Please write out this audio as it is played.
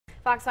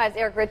Fox 5's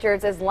Eric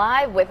Richards is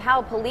live with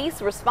how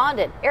police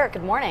responded. Eric,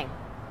 good morning.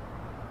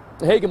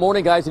 Hey, good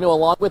morning, guys. You know,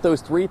 along with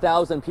those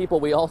 3,000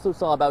 people, we also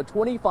saw about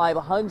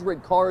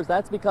 2,500 cars.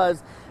 That's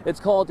because it's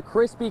called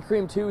Krispy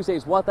Kreme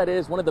Tuesdays. What that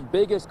is, one of the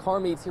biggest car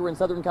meets here in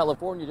Southern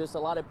California. Just a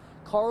lot of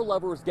car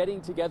lovers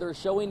getting together,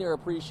 showing their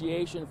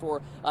appreciation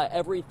for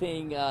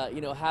everything,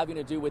 having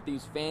to do with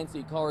these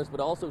fancy cars.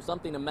 But also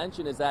something to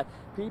mention is that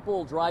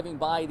people driving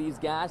by these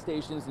gas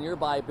stations,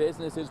 nearby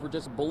businesses, were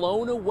just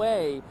blown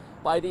away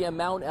by the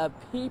amount of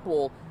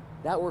people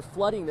that were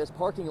flooding this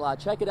parking lot.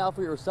 Check it out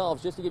for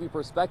yourselves just to give you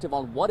perspective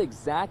on what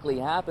exactly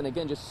happened.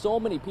 Again, just so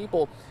many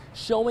people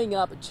showing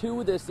up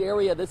to this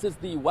area. This is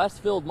the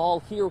Westfield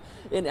Mall here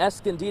in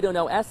Escondido.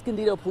 Now,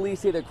 Escondido police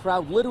say the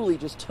crowd literally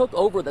just took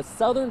over the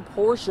southern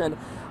portion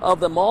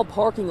of the mall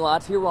parking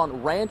lot here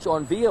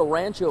on Via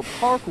Rancho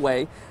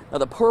Parkway. Now,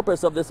 the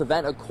purpose of this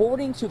event,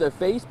 according to the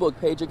Facebook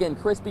page, again,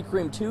 Krispy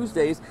Kreme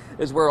Tuesdays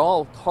is where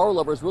all car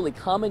lovers really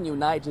come and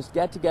unite, just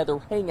get together,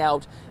 hang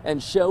out,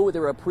 and show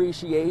their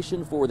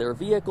appreciation for their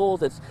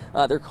vehicles.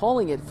 They're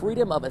calling it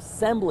freedom of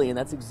assembly, and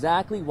that's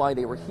exactly why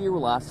they were here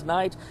last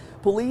night.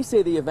 Police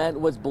say the event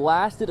was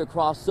blasted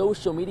across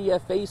social media,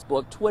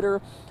 Facebook,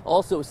 Twitter,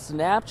 also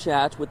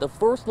Snapchat, with the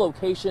first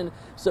location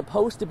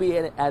supposed to be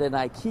at an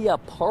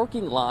IKEA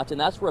parking lot,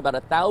 and that's where about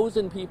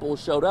 1,000 people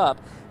showed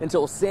up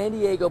until San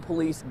Diego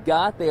police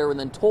got there and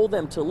then told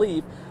them to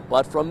leave.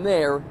 But from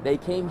there, they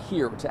came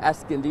here to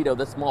Escondido,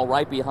 this mall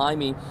right behind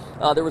me.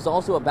 There was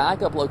also a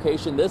backup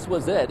location. This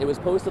was it. It was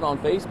posted on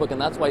Facebook,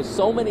 and that's why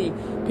so many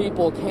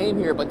people came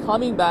here. But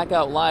coming back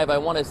out live, I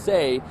want to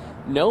say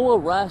no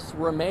arrests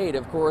were made.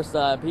 Of course,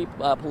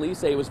 police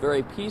say it was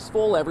very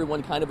peaceful.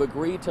 Everyone kind of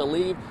agreed to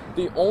leave.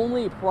 The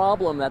only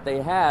problem that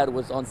they had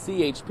was on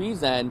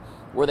CHP's end,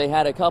 where they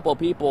had a couple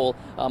people,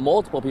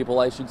 multiple people,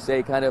 I should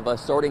say, kind of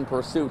starting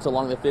pursuits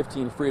along the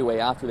 15 freeway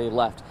after they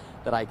left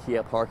that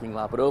IKEA parking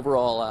lot. But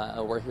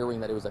overall, we're hearing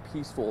that it was a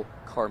peaceful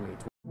car meet.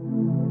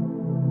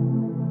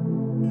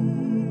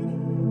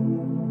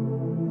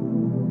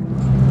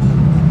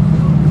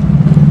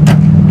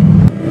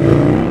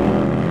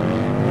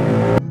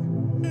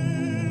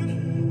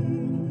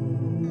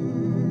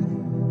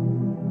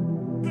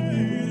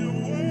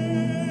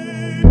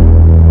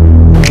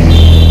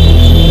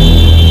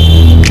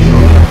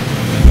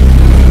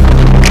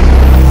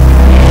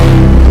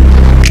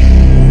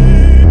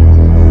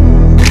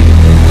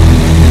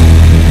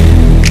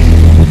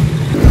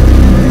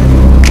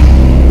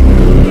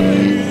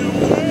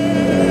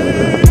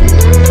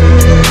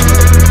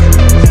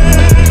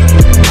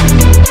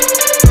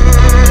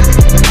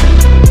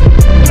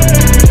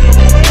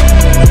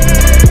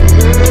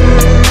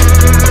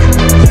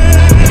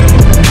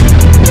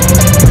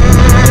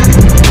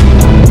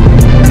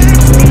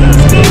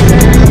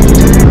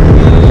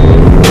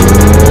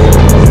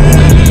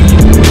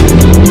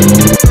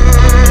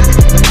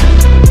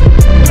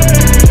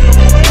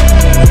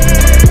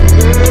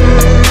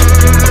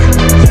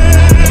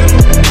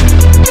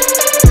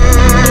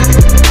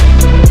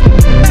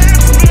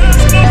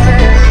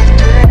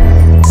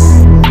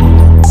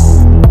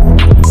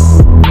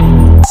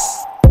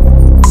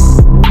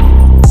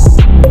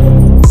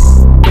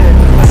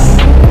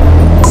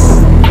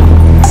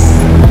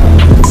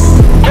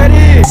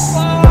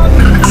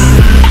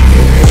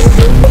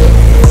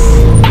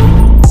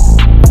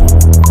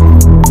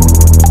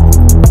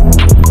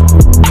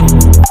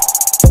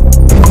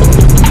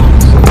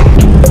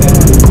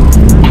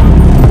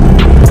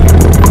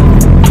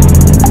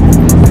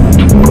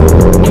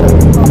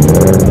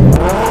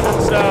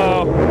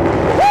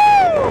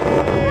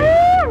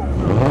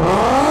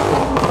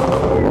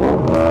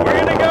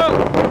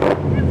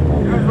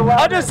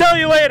 I'll just tell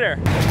you later.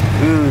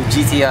 Ooh,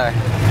 GTI.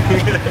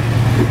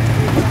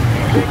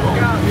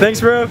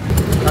 Thanks, bro.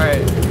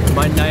 Alright,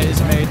 my night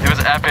is made. It was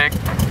epic.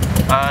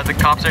 The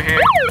cops are here.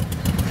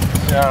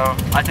 So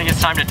I think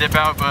it's time to dip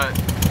out, but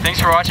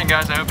thanks for watching,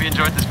 guys. I hope you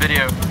enjoyed this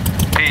video.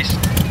 Peace.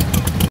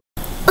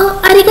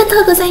 ありが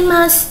とうござい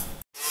ます。